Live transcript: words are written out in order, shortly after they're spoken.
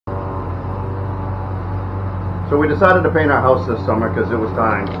So we decided to paint our house this summer because it was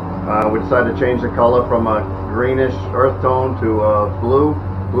time. We decided to change the color from a greenish earth tone to a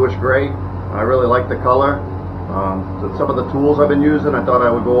bluish gray. I really like the color. So some of the tools I've been using, I thought I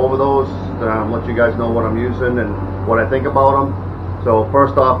would go over those, let you guys know what I'm using and what I think about them. So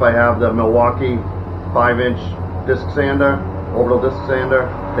first off, I have the Milwaukee 5-inch disc sander, orbital disc sander.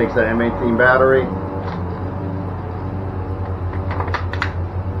 Takes the M18 battery.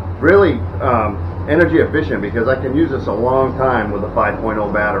 Really energy efficient because I can use this a long time with a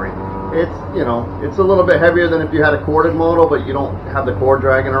 5.0 battery. It's, you know, it's a little bit heavier than if you had a corded model, but you don't have the cord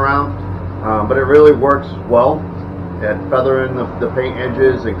dragging around. But it really works well at feathering the paint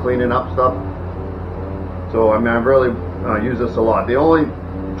edges and cleaning up stuff. So I mean, I've really used this a lot. The only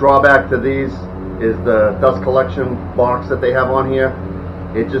drawback to these is the dust collection box that they have on here.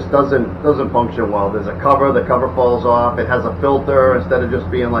 It just doesn't function well. There's a cover, the cover falls off. It has a filter instead of just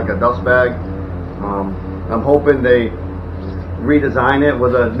being like a dust bag. I'm hoping they redesign it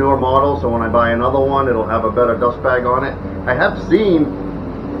with a newer model, so when I buy another one, it'll have a better dust bag on it. I have seen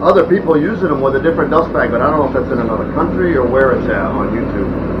other people using them with a different dust bag, but I don't know if that's in another country or where it's at on YouTube.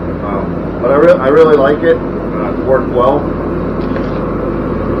 But I really like it. It's worked well.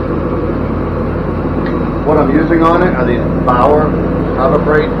 What I'm using on it are these Bauer Harbor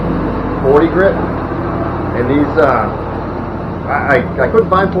Freight 40 grit, and these I couldn't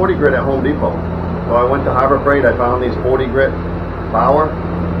find 40 grit at Home Depot, so I went to Harbor Freight. I found these 40 grit Bauer.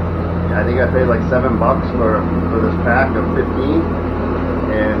 I think I paid like $7 for this pack of 15,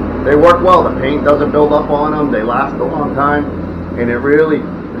 and they work well. The paint doesn't build up on them. They last a long time, and it really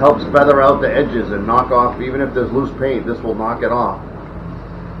helps feather out the edges and knock off. Even if there's loose paint, this will knock it off.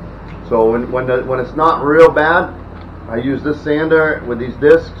 So when it's not real bad, I use this sander with these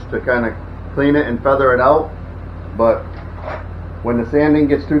discs to kind of clean it and feather it out. But when the sanding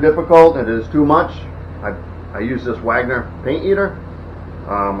gets too difficult and it is too much, I use this Wagner paint eater.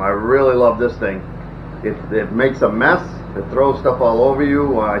 I really love this thing. It makes a mess. It throws stuff all over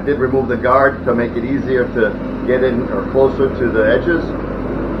you. I did remove the guard to make it easier to get in or closer to the edges.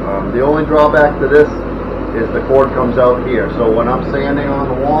 The only drawback to this is the cord comes out here. So when I'm sanding on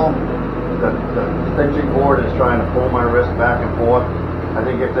the wall, the extension cord is trying to pull my wrist back and forth. I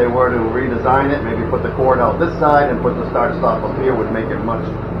think if they were to redesign it, maybe put the cord out this side and put the start stop up here, would make it much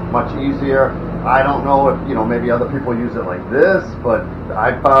easier. I don't know if, you know, maybe other people use it like this, but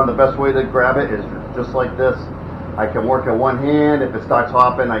I found the best way to grab it is just like this. I can work in one hand. If it starts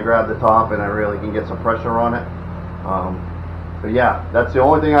hopping, I grab the top and I really can get some pressure on it. But yeah, that's the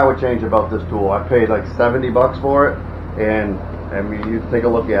only thing I would change about this tool. I paid like $70 for it, and I mean, you take a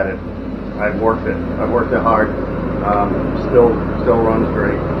look at it. I've worked it hard. Still runs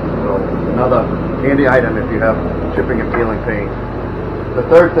great. So another handy item if you have chipping and peeling paint. The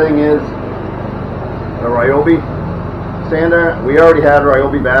third thing is the Ryobi sander. We already had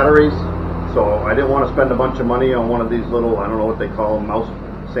Ryobi batteries, so I didn't want to spend a bunch of money on one of these little, I don't know what they call them, mouse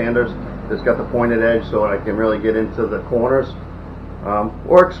sanders. It's got the pointed edge so I can really get into the corners.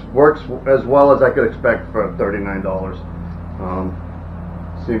 Works as well as I could expect for $39.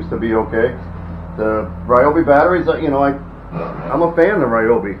 Seems to be okay. The Ryobi batteries, you know, I'm a fan of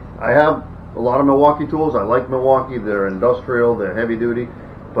Ryobi. I have a lot of Milwaukee tools. I like Milwaukee. They're industrial, they're heavy duty.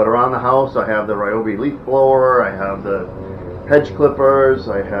 But around the house, I have the Ryobi leaf blower, I have the hedge clippers,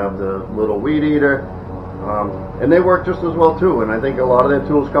 I have the little weed eater, and they work just as well too. And I think a lot of their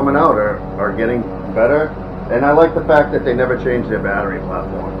tools coming out are getting better. And I like the fact that they never change their battery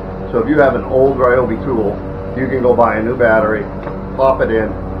platform. So if you have an old Ryobi tool, you can go buy a new battery, pop it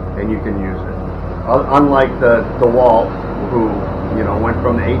in, and you can use it. Unlike the DeWalt, who, you know, went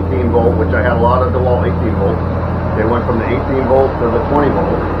from the 18 volt, which I had a lot of DeWalt 18 volt. They went from the 18 volt to the 20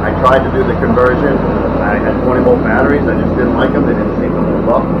 volt. I tried to do the conversion. I had 20 volt batteries. I just didn't like them. They didn't seem to hold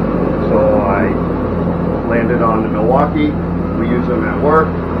up. So I landed on the Milwaukee. We use them at work.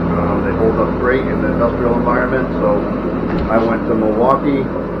 They hold up great in the industrial environment. So I went to Milwaukee.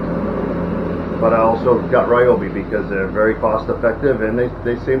 But I also got Ryobi because they're very cost effective and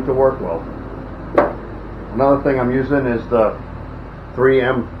they seem to work well. Another thing I'm using is the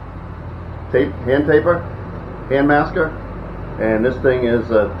 3M hand taper, hand masker, and this thing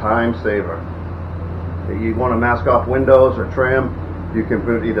is a time saver. You want to mask off windows or trim, you can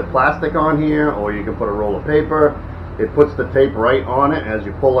put either plastic on here or you can put a roll of paper. It puts the tape right on it as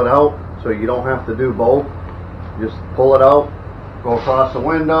you pull it out, so you don't have to do both. Just pull it out, go across the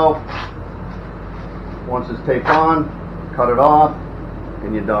window. Once it's taped on, cut it off,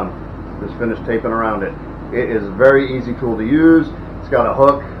 and you're done. Just finish taping around it. It is a very easy tool to use. It's got a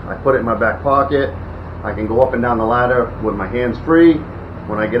hook. I put it in my back pocket. I can go up and down the ladder with my hands free,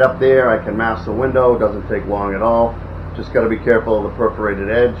 When I get up there, I can mask the window. It doesn't take long at all. Just got to be careful of the perforated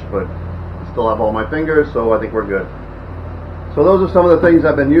edge, but I still have all my fingers, so I think we're good. So those are some of the things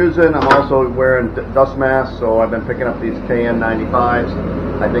I've been using. I'm also wearing dust masks, so I've been picking up these KN95s.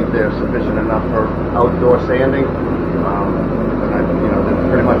 I think they're sufficient enough for outdoor sanding. They're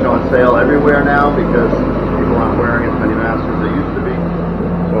pretty much on sale everywhere now because people aren't wearing as many masks as they used to be.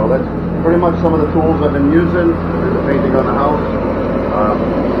 So that's pretty much some of the tools I've been using. There's the painting on the house.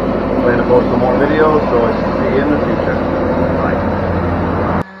 Plan to post some more videos, so I see you in the future.